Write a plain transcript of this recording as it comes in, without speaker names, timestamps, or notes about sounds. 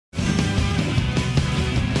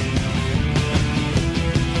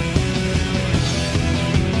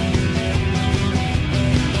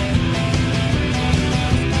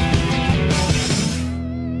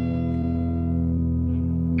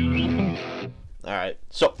Alright,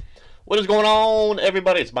 so what is going on,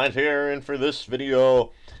 everybody? It's Mind here, and for this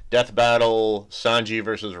video, Death Battle Sanji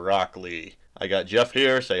versus Rock Lee. I got Jeff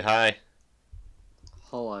here, say hi.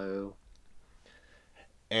 Hello.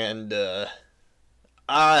 And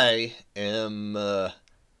I am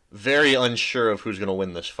very unsure of who's going to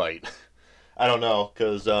win this fight. I don't know,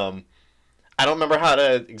 because I don't remember how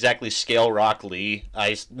to exactly scale Rock Lee.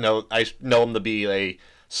 I know him to be a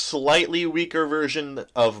slightly weaker version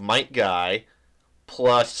of Might Guy,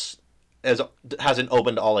 plus hasn't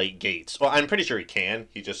opened all 8 gates. Well, I'm pretty sure he can.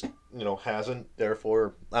 He just, hasn't.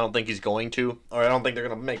 Therefore, I don't think he's going to. Or I don't think they're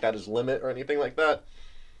going to make that his limit or anything like that.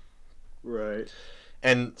 Right.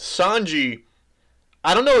 And Sanji,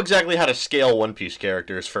 I don't know exactly how to scale One Piece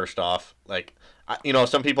characters, first off. Like,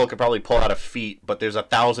 some people could probably pull out a feat, but there's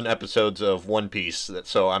 1,000 episodes of One Piece,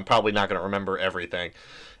 so I'm probably not going to remember everything.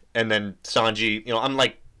 And then Sanji, I'm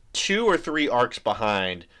like 2 or 3 arcs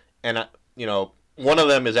behind, and, one of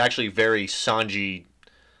them is actually very Sanji,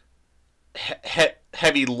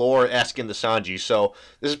 heavy lore-esque into Sanji, so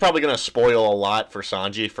this is probably going to spoil a lot for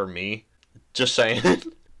Sanji for me. Just saying.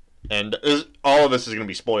 And all of this is going to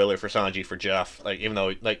be spoiler for Sanji for Jeff. Like, even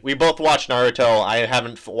though, we both watched Naruto, I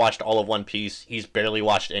haven't watched all of One Piece. He's barely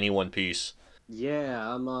watched any One Piece.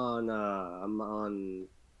 Yeah, I'm on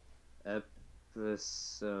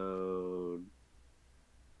episode.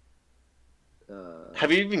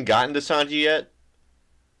 Have you even gotten to Sanji yet?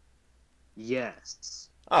 Yes.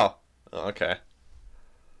 Oh, okay.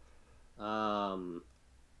 If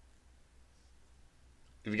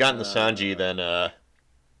you've gotten to Sanji, then,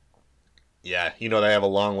 yeah, they have a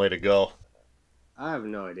long way to go. I have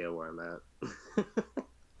no idea where I'm at.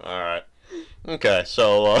 Alright. Okay,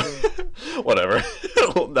 so, whatever.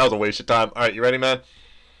 That was a waste of time. Alright, you ready, man?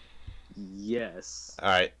 Yes.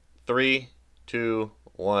 Alright, 3, 2,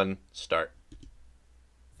 1, start.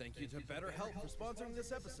 Thank you to BetterHelp for sponsoring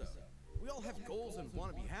this episode. We all have goals and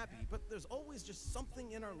want to be happy, but there's always just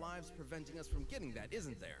something in our lives preventing us from getting that,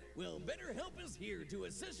 isn't there? Well, BetterHelp is here to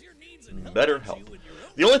assess your needs and help BetterHelp. you with your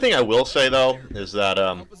own. The only thing I will say, though, is that,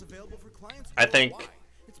 I think,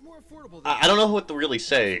 I don't know what to really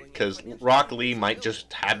say, because Rock Lee might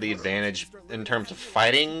just have the advantage in terms of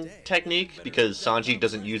fighting technique, because Sanji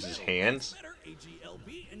doesn't use his hands.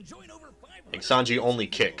 Like, Sanji only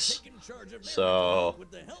kicks. So...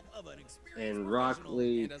 And Rock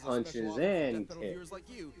Lee punches and kicks.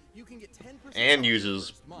 And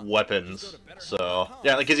uses weapons. So,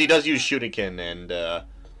 yeah, because he does use Shuriken and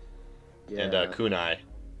kunai.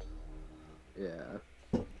 Yeah.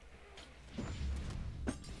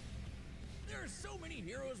 There are so many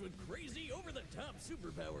heroes with crazy, over-the-top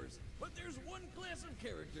superpowers, but there's one class of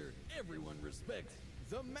character everyone respects.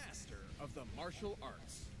 The master of the martial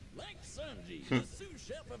arts. Like Sanji, the sous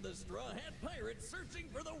chef of the Straw Hat Pirates searching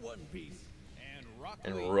for the One Piece. And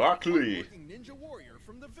Rock Lee, ninja warrior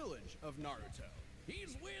from the village of Naruto.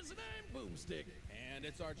 He's Wiz and I'm Boomstick. And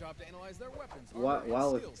it's our job to analyze their weapons.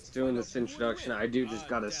 While it's doing this introduction, I do just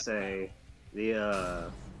gotta say,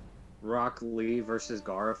 the Rock Lee versus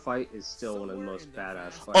Gaara fight is still one of the most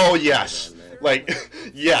badass fights. oh yes, like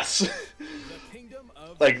yes,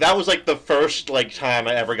 like that was like the first time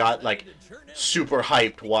I ever got super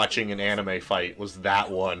hyped watching an anime fight was that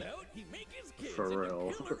one. For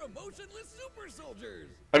real.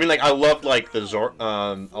 I mean, I loved a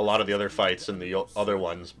lot of the other fights and the other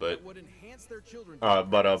ones, but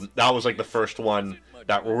that was the first one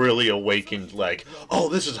that really awakened oh,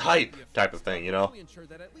 this is hype type of thing, Ensure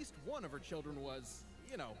that at least one of her children was,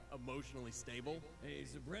 emotionally stable. A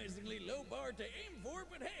surprisingly low bar to aim for,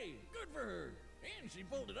 but hey, good for her. And she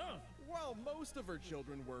pulled it off. While most of her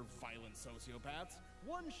children were violent sociopaths,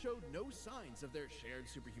 one showed no signs of their shared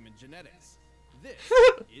superhuman genetics. This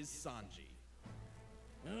is Sanji.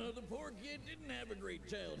 Oh, the poor kid didn't have a great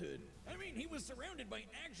childhood. I mean, he was surrounded by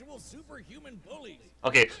actual superhuman bullies.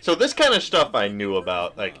 Okay, so this kind of stuff I knew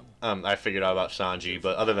about, I figured out about Sanji,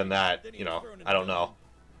 but other than that, I don't know.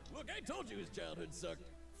 Look, I told you his childhood sucked.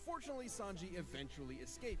 Fortunately, Sanji eventually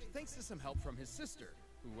escaped thanks to some help from his sister,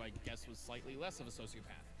 who I guess was slightly less of a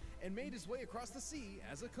sociopath, and made his way across the sea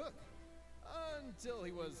as a cook. Until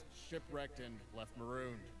he was shipwrecked and left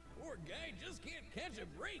marooned. Poor guy just can't catch a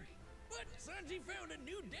break. But Sanji found a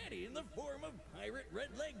new daddy in the form of Pirate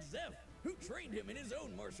Redleg Zeph, who trained him in his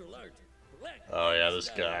own martial arts. Oh yeah, this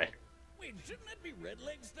guy. Wait, shouldn't that be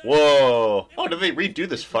Redleg style? Whoa! Oh, did they redo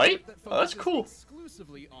this fight? Oh, that's cool.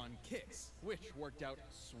 Exclusively on kicks, which worked out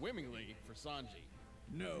swimmingly for Sanji.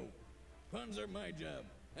 No, puns are my job.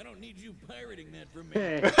 I don't need you pirating that from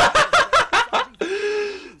me.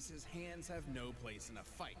 His hands have no place in a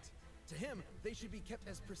fight. To him, they should be kept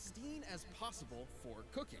as pristine as possible for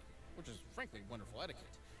cooking. which is frankly wonderful etiquette.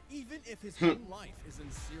 Even if his own life is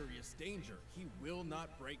in serious danger, he will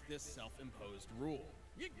not break this self-imposed rule.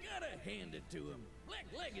 You gotta hand it to him. Black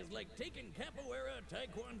leg is like taking capoeira,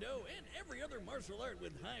 taekwondo, and every other martial art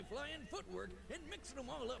with high-flying footwork and mixing them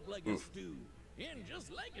all up like a stew. And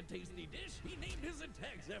just like a tasty dish, he named his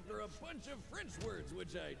attacks after a bunch of French words,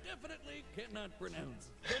 which I definitely cannot pronounce.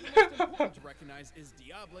 The most important to recognize is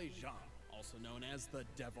Diable Jean, also known as the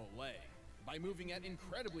Devil Leg. By moving at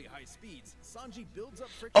incredibly high speeds, Sanji builds up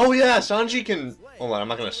friction. Oh yeah, Sanji can. Hold on, I'm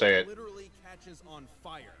not gonna say it. Literally catches on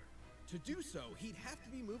fire. To do so, he'd have to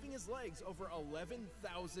be moving his legs over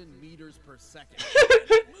 11,000 meters per second.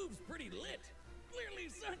 That move's pretty lit. Clearly,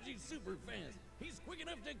 Sanji's super fast. He's quick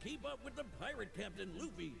enough to keep up with the pirate captain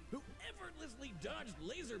Luffy, who effortlessly dodged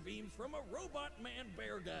laser beams from a robot man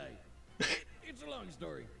bear guy. It's a long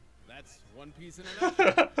story. That's One Piece in a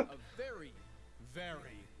nutshell. A very,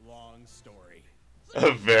 very long story.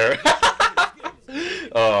 A very.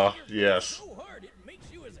 Oh yes. So hard it makes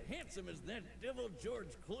you as handsome as that devil George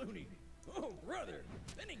Clooney. Oh brother,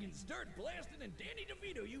 then he can start blasting and Danny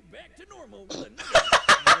DeVito you back to normal with a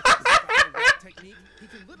technique. He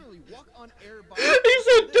can literally walk on air by. He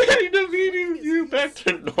said, "Danny DeVito, you back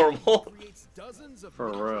to normal." Creates dozens of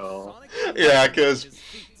For real. Yeah, because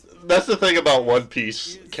that's the thing about One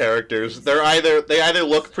Piece characters. They either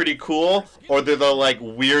look pretty cool or they're the like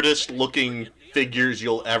weirdest looking figures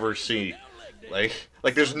you'll ever see.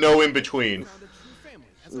 Like there's no in between.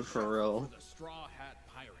 For real. The Straw Hat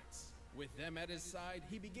Pirates. With them at his side,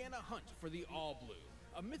 he began a hunt for the All Blue,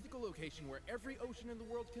 a mythical location where every ocean in the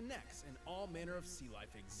world connects and all manner of sea life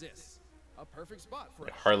exists. A perfect spot for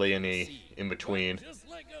a Hardly any in between. just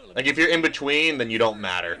like all of Like if you're in between, then you don't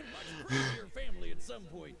matter. your family at some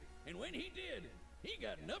point. And when he did, he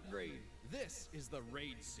got an upgrade. This is the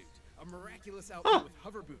Raid Suit, a miraculous outfit with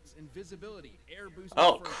hover boots, invisibility, air boost,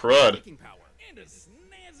 Oh, crud. power. And a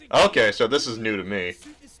snazzy Okay, so this is new to me. The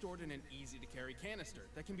suit is stored in an easy-to-carry canister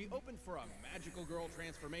that can be opened for a magical girl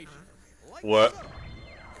transformation. Like What? so.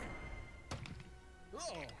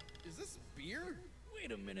 Oh, is this beer?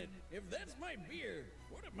 Wait a minute. If that's my beer,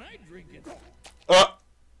 what am I drinking? Oh,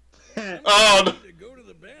 no. To go to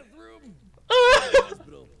the bathroom? Ah.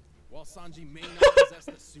 Hospital. While Sanji may not possess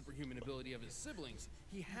the superhuman ability of his siblings,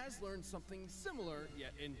 he has learned something similar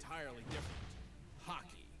yet entirely different.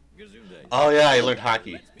 Hockey. Gesundheit. Oh yeah, he learned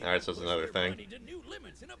hockey. Alright, so that's another thing. To new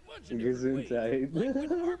limits in a bunch of different ways. Gesundheit. Like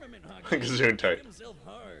with armament hockey, Gesundheit. make himself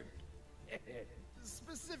hard.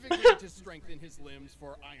 Specifically to strengthen his limbs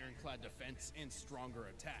for ironclad defense and stronger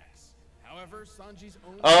attacks. However, Sanji's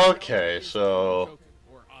own Okay, so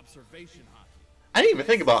or observation hockey. I didn't even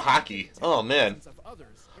think about hockey. Oh man. Of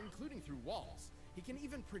others, including through walls. He can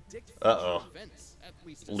even predict Uh-oh. future events, at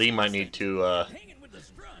least to Lee some might need extent. to Hanging with the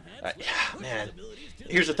straw hats, yeah, push man. his abilities to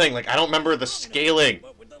Here's the thing, like I don't remember the scaling.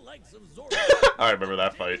 But with the likes of Zoro, I remember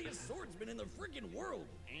that fight. deadliest swordsman in the friggin' world.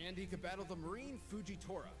 And he could battle the marine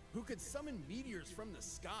Fujitora, who could summon meteors from the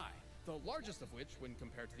sky. The largest of which, when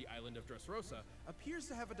compared to the island of Dressrosa, appears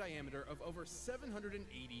to have a diameter of over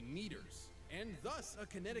 780 meters, and thus a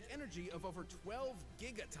kinetic energy of over 12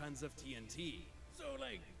 gigatons of TNT. So,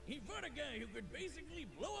 like, he fought a guy who could basically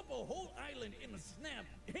blow up a whole island in a snap,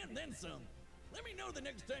 and then some. Let me know the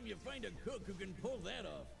next time you find a cook who can pull that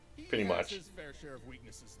off. He Pretty has much. his fair share of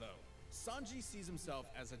weaknesses, though. Sanji sees himself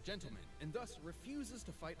as a gentleman, and thus refuses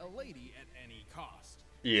to fight a lady at any cost.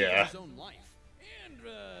 Yeah. His own life. And,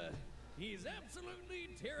 he's absolutely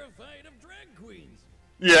terrified of drag queens.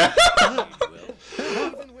 Yeah. Well,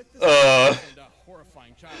 Even with this Uh. and a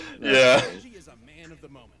horrifying childhood, Yeah. Sanji is a man of the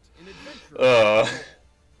moment, an adventurer.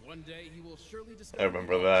 One day he will surely discover I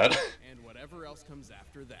remember that. and whatever else comes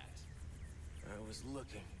after that. I was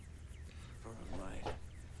looking for a light.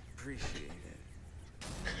 Appreciate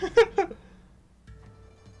it.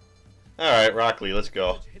 Alright, Rock Lee, let's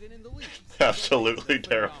go. Hidden in the leaves. Absolutely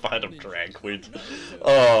terrified of drag queens.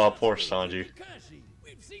 Oh, poor Sanji. Kakashi,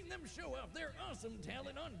 we've seen them show off their awesome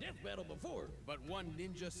talent on Death Battle before. But one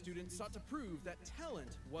ninja student sought to prove that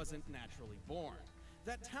talent wasn't naturally born.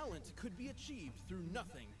 That talent could be achieved through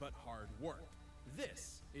nothing but hard work.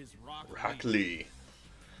 This is Rock Lee. Lee.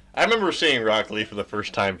 I remember seeing Rock Lee for the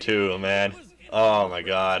first time too, man. Oh my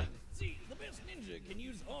god. See, the best ninja can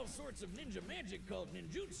use all sorts of ninja magic called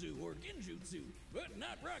ninjutsu or genjutsu, but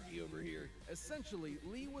not Rocky over here. Essentially,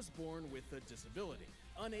 Lee was born with a disability,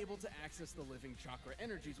 unable to access the living chakra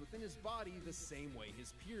energies within his body the same way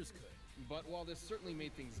his peers could. But while this certainly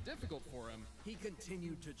made things difficult for him, he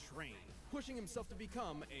continued to train, pushing himself to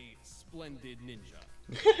become a splendid ninja.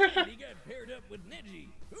 And he got paired up with Neji,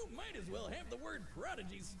 who might as well have the word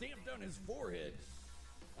prodigy stamped on his forehead.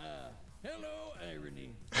 Hello,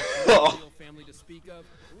 irony. No real family to speak of,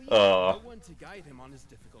 Lee had no one to guide him on his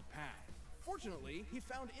difficult path. Fortunately, he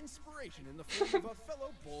found inspiration in the form of a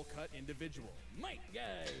fellow bowl-cut individual. Mike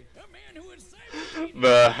Guy, a man who is cyber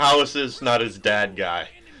The house is not his dad guy.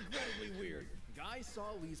 and incredibly weird. Guy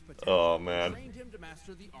saw Lee's potential Oh, man. and trained him to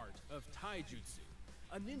master the art of taijutsu,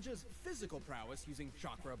 a ninja's physical prowess using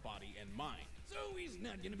chakra, body, and mind. So he's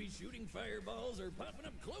not gonna be shooting fireballs or popping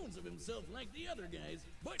up clones of himself like the other guys,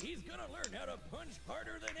 but he's gonna learn how to punch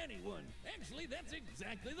harder than anyone. Actually, that's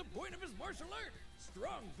exactly the point of his martial art.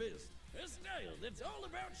 Strong fist. A style that's all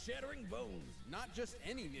about shattering bones. Not just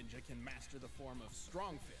any ninja can master the form of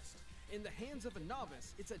strong fist. In the hands of a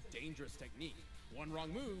novice, it's a dangerous technique. One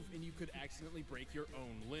wrong move and you could accidentally break your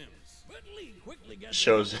own limbs. But Lee quickly got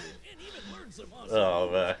Shows- to know it and even learned some awesome Oh,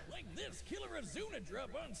 moves, man. like this Killer Azuna drop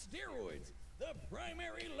on steroids, the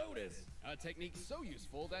primary lotus. A technique so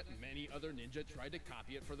useful that many other ninja tried to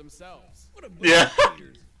copy it for themselves. What a bunch Yeah. of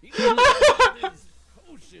cheaters. He uses this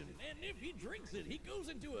potion, and if he drinks it, he goes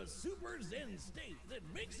into a super zen state that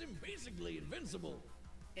makes him basically invincible.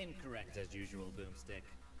 Incorrect as usual, Boomstick.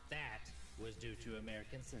 That was due to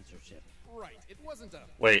American censorship. Right, it wasn't a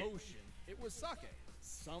Wait. potion, it was sake.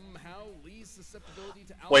 Somehow Lee's susceptibility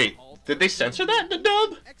to Wait, alcohol did they censor that in the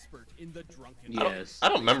dub? expert in the drunken Yes. I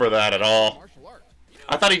don't remember that at all. martial art.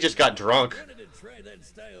 I thought he just got drunk. I wanted to try that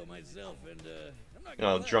style myself, and I'm not You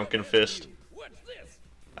know, gonna lie, drunken I'm fist. asking you, what's this?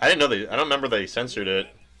 I didn't know they. I don't remember they censored it.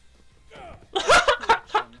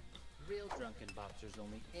 Correction. Real drunken boxers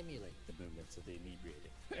only emulate the movements of the inebriated.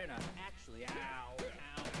 They're not actually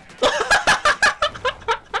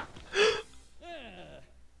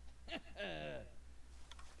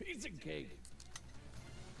Piece of cake.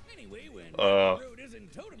 Anyway, when Uh. Road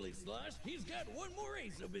isn't totally sloshed, he's got one more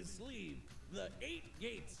ace up his sleeve. The 8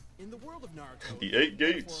 gates. In the world of Naruto, The 8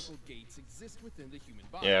 gates. metaphorical gates exist within the human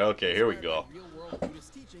body. Yeah, okay, here we inspired go. by real-world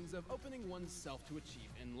Buddhist teachings of opening oneself to achieve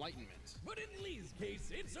enlightenment. But in Lee's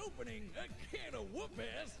case, it's opening a can of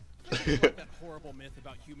whoop-ass. Think about that horrible myth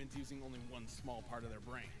about humans using only one small part of their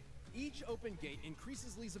brain. Each open gate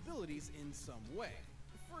increases Lee's abilities in some way.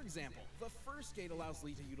 For example, the first gate allows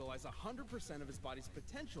Lee to utilize 100% of his body's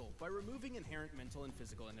potential by removing inherent mental and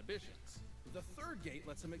physical inhibitions. The third gate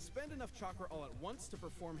lets him expend enough chakra all at once to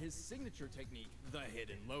perform his signature technique, the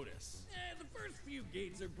Hidden Lotus. The first few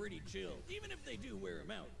gates are pretty chill, even if they do wear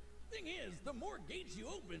him out. Thing is, the more gates you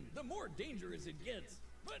open, the more dangerous it gets.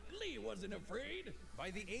 But Lee wasn't afraid.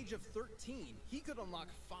 By the age of 13, he could unlock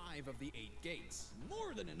 5 of the 8 gates.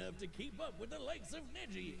 More than enough to keep up with the likes of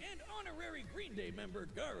Neji and honorary Green Day member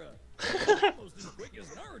Gaara. Almost as quick as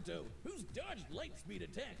Naruto, who's dodged light speed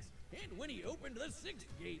attacks. And when he opened the 6th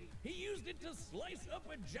gate, he used it to slice up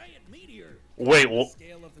a giant meteor. Wait, The well,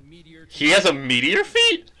 scale of the meteor he has a meteor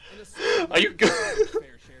feat? and assuming Are you Lee good? had his fair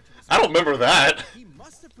share to this I don't remember that. He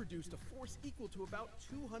must have produced a force equal to about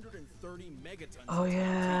 230 megatons. Oh of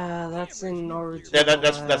yeah, that's in Naruto. Yeah,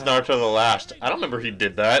 that's Naruto the Last. I don't remember he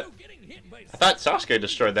did that. I thought Sasuke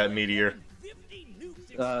destroyed that meteor. 50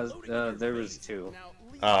 nukes There was 2. Now,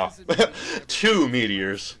 Lee Oh, hasn't been able to 2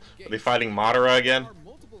 meteors. Are they fighting Madara again? There are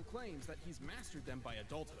multiple claims that he's mastered them by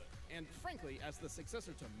adulthood. And frankly, as the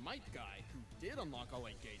successor to Might Guy, who did unlock all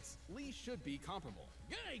 8 gates, Lee should be comparable.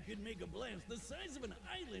 Guy could make a blast the size of an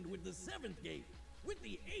island with the 7th gate. With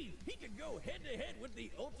the 8th, he could go head-to-head with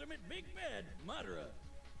the ultimate big bad, Madara.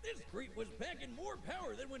 This creep was packing more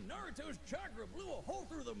power than when Naruto's chakra blew a hole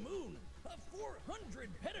through the moon. A 400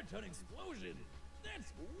 petaton explosion.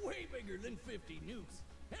 That's way bigger than 50 nukes.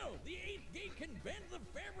 Hell, the 8th gate can bend the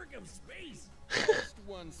fabric of space. Just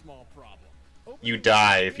one small problem. You Opening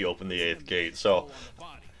die the if you gate open the puts 8th an gate, immense so- toll on the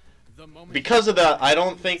body. The moment Because of you that, I don't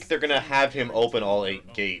open think this they're gonna have him open all 8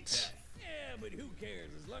 own gates. death. Yeah, but who cares?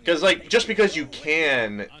 As long as Because, they like, make just it because you go away.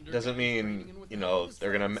 can doesn't mean, you know,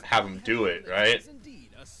 they're gonna have him do it, right?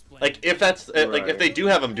 Like, if that's, like, if they do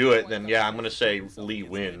have him do it, then yeah, I'm gonna say Lee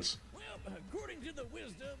wins. Well, according to the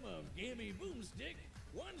wisdom of Gammy Boomstick,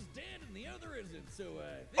 one's dead and the other isn't, so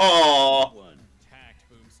Aw. one. Tact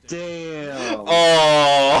boomstick. Damn.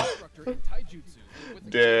 Oh, Instructor in taijutsu, and with the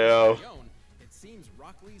Damn. character of his own, it seems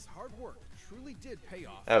Rock Lee's hard work truly did pay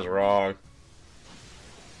off. that's wrong.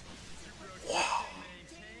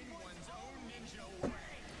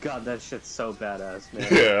 God, that shit's so badass, man.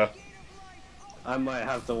 Yeah. I might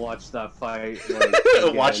have to watch that fight.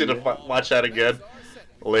 Like, Watch it. again. Watch that again That's our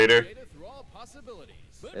setting. later. Created through all possibilities.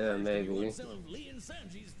 But Yeah, first, if you maybe. want some of Lee and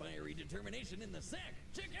Sanji's fiery determination in the sack,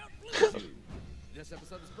 check out Blue Chew. This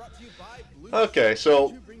episode is brought to you by Blue Okay, so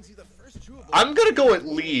Chew brings you the first chewable- I'm gonna go with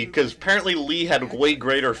Lee because apparently Lee had way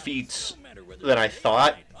greater feats No matter whether than I it's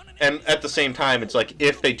thought. on an And at the same time, it's like,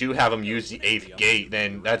 if they do have him use the 8th gate,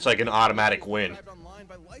 then that's like an automatic win.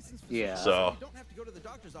 Yeah. So,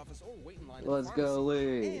 Let's go,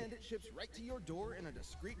 Lee. And it ships right to your door in a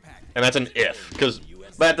discreet package. and that's an if,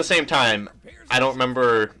 but at the same time, I don't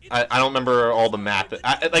remember. I don't remember all the math.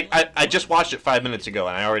 I just watched it 5 minutes ago,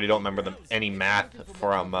 and I already don't remember any math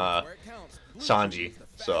from Sanji.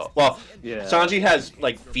 So, well, Yeah. Sanji has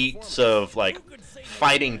like feats of like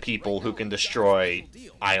fighting people who can destroy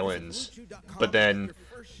islands, but then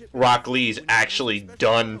Rock Lee's actually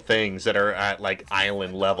done things that are at like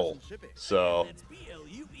island level. So,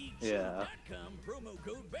 Yeah.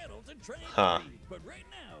 huh. But right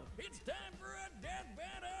now, it's time for a death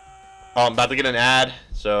battle! Oh, I'm about to get an ad,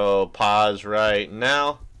 so pause right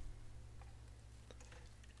now.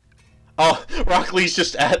 Oh, Rock Lee's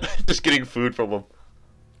just just getting food from him.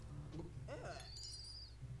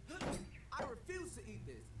 I refuse to eat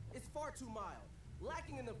this. It's far too mild,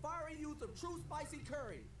 lacking in the fiery youth of true spicy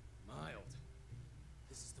curry. Mild.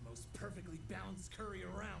 This is the most perfectly balanced curry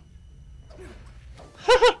around.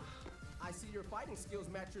 I see your fighting skills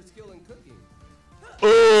match your skill in cooking.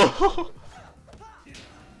 Oh.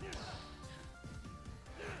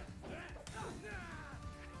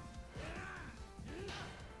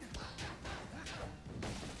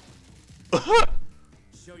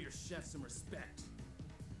 Show your chef some respect.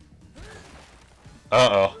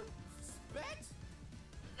 Uh-oh. Respect?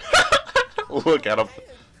 Look at him. Hey,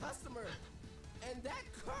 customer. And that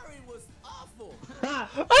curry was awful.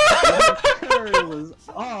 That curry was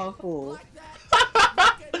awful. Like that.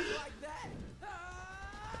 Look at me like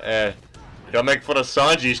that. Eh, don't make fun of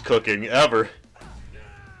Sanji's cooking, ever.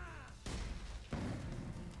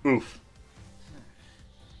 Oof.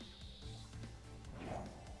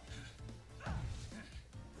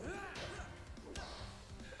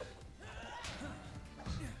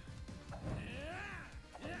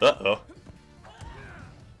 Uh-oh.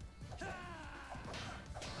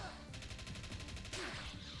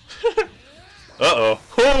 Uh-oh.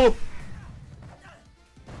 Oh!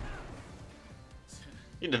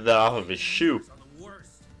 He did that off of his shoe. Are the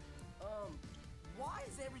worst. Why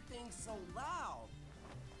is everything so loud?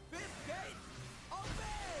 Fifth gate, open!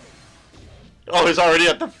 Oh, he's already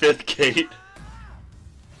at the 5th gate.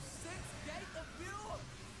 Sixth gate of fuel,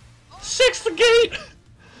 6th gate!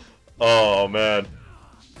 Oh, man.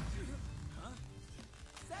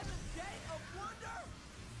 seventh gate of wonder,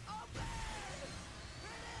 open!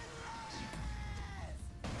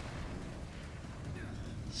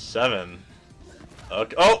 It is 7.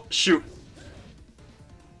 Okay. Oh, shoot.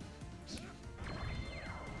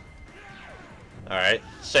 Alright.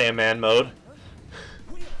 Saiyaman mode.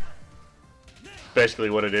 Basically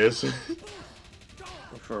what it is.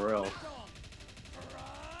 For real.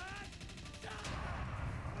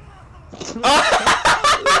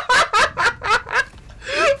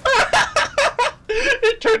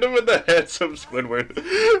 It turned him into handsome Squidward.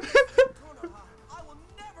 I will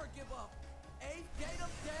never give up. Eighth gate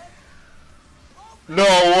of death, open! No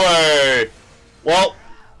way! Well,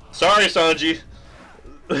 sorry, Sanji.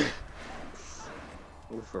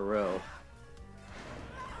 For real.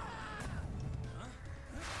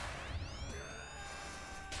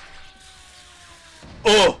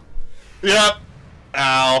 Oh! Yep!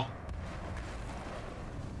 Ow.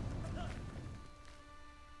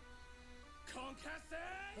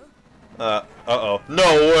 Uh-oh. No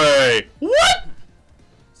way! What?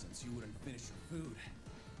 Since you wouldn't finish your food,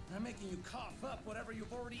 I'm making you cough up whatever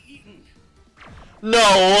you've already eaten. No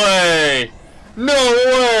way! No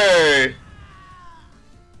way!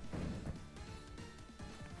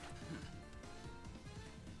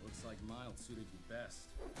 Looks like mild suited you best.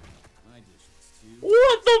 My dish was too.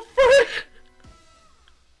 What the frick?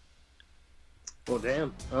 Well,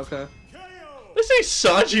 damn. Okay. They say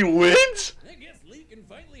Sanji wins? I guess Lee can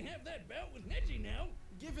finally have that bout with Neji now.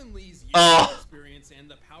 Given Lee's years Oh. of experience and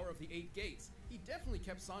the power of the 8 gates, he definitely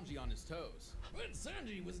kept Sanji on his toes. But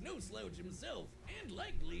Sanji was no slouch himself, and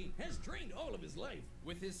like Lee, has trained all of his life.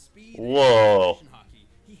 With his speed Whoa. and hockey,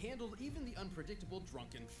 he handled even the unpredictable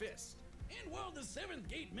Drunken Fist. And while the 7th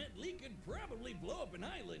gate meant Lee could probably blow up an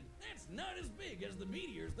island, that's not as big as the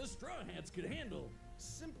meteors the Straw Hats could handle.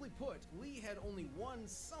 Simply put, Lee had only one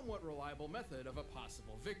somewhat reliable method of a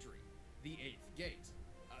possible victory, the 8th gate.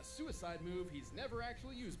 A suicide move he's never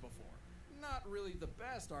actually used before. Not really the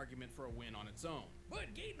best argument for a win on its own.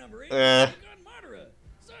 But gate number 8 Eh. took on Madara.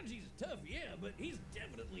 Sanji's tough, yeah, but he's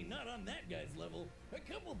definitely not on that guy's level. A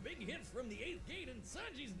couple big hits from the 8th gate and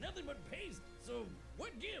Sanji's nothing but paste, so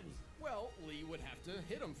what gives? Well, Lee would have to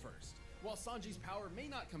hit him first. While Sanji's power may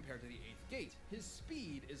not compare to the 8th gate, his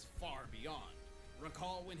speed is far beyond.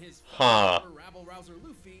 Recall when his Huh. rabble-rouser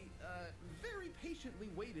Luffy very patiently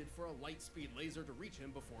waited for a light-speed laser to reach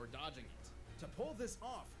him before dodging it. To pull this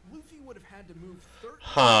off, Luffy would have had to move 13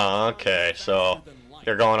 Huh, okay, times so faster than light.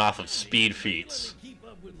 they're going off of speed feats. Let me keep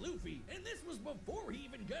up with Luffy, and this was before he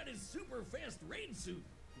even got his super fast raid suit.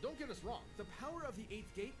 Don't get us wrong, the power of the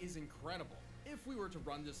 8th gate is incredible. If we were to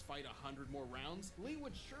run this fight 100 more rounds, Lee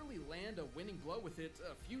would surely land a winning blow with it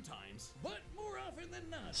a few times. But more often than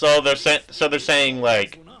not, So they're saying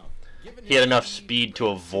like he had enough speed to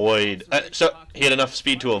avoid a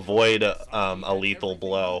lethal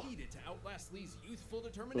blow,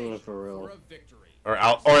 For real. or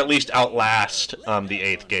at least outlast the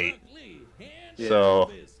 8th gate. Yeah.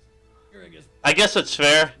 So I guess that's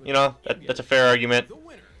fair. You know, that's a fair argument.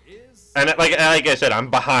 And like I said, I'm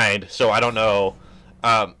behind, so I don't know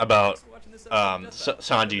about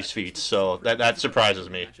Sanji's feats, so that surprises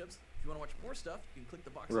me. If you want to watch more stuff, you can click the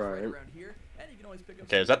box Right. around here, and you can always pick up.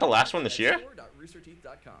 Okay, is that the last one this year?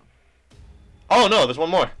 store.roosterteeth.com. Oh no, there's one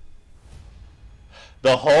more.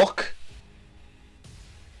 The Hulk.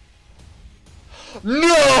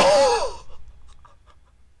 No.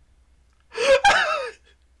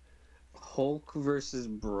 Hulk versus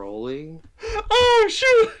Broly? Oh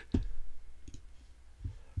shoot.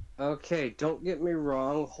 Okay, don't get me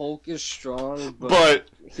wrong, Hulk is strong, But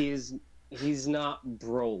he's not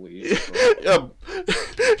Broly. strong.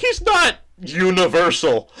 He's not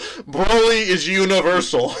universal. Broly is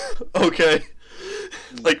universal. Okay.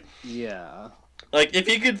 Yeah. Like if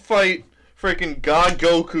he could fight freaking God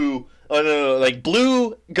Goku, no, like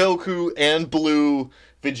Blue Goku and Blue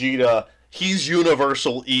Vegeta, he's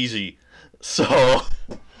universal easy. So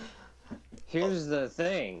Here's the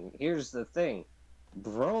thing.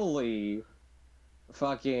 Broly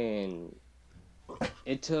fucking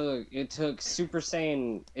it took Super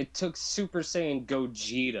Saiyan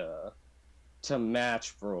Gogeta to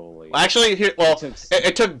match Broly. actually,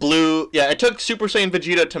 it took Blue, it took Super Saiyan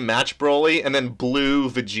Vegeta to match Broly, and then Blue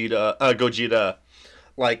Vegeta, Gogeta,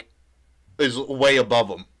 like, is way above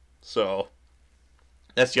him. So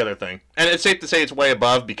that's the other thing, and it's safe to say it's way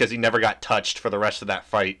above because he never got touched for the rest of that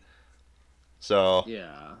fight. So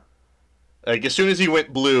Yeah. like as soon as he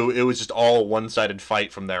went blue, it was just all a one-sided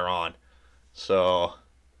fight from there on. So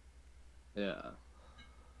Yeah.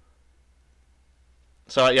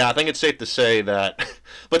 So yeah, I think it's safe to say that,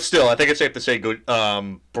 but still, I think it's safe to say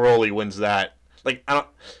Broly wins that. Like I don't,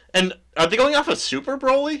 and are they going off of Super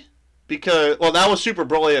Broly? Because that was Super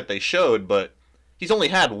Broly that they showed, but he's only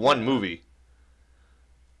had one movie.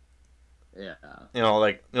 Yeah.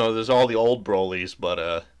 There's all the old Brolys,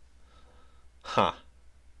 but huh.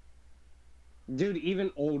 Dude,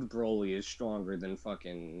 even old Broly is stronger than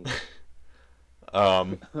fucking.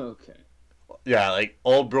 Okay. Yeah, like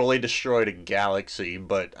old Broly destroyed a galaxy,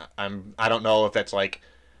 but I don't know if that's like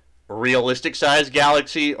realistic size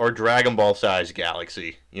galaxy or Dragon Ball size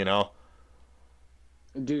galaxy, you know?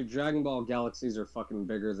 Dude, Dragon Ball galaxies are fucking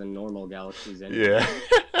bigger than normal galaxies anyway.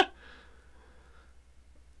 Yeah.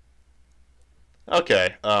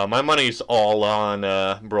 Okay, my money's all on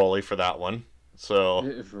Broly for that one.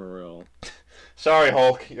 So For real. sorry,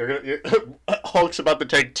 Hulk. Hulk's about to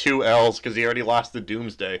take 2 L's because he already lost the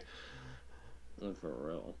Doomsday. For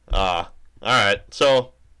real. All right.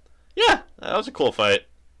 So, yeah, that was a cool fight.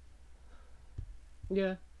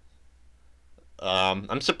 Yeah.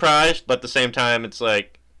 I'm surprised, but at the same time, it's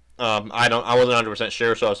like I wasn't 100%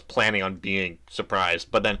 sure, so I was planning on being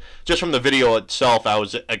surprised. But then, just from the video itself, I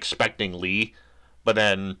was expecting Lee. But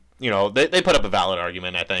then, they put up a valid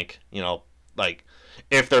argument. I think, like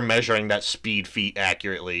if they're measuring that speed feat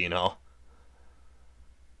accurately,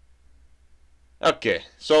 Okay,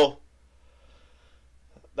 so.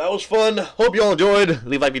 That was fun. Hope you all enjoyed.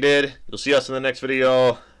 Leave like you did. You'll see us in the next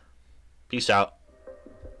video. Peace out.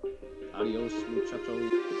 Adios,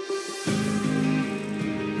 muchachos.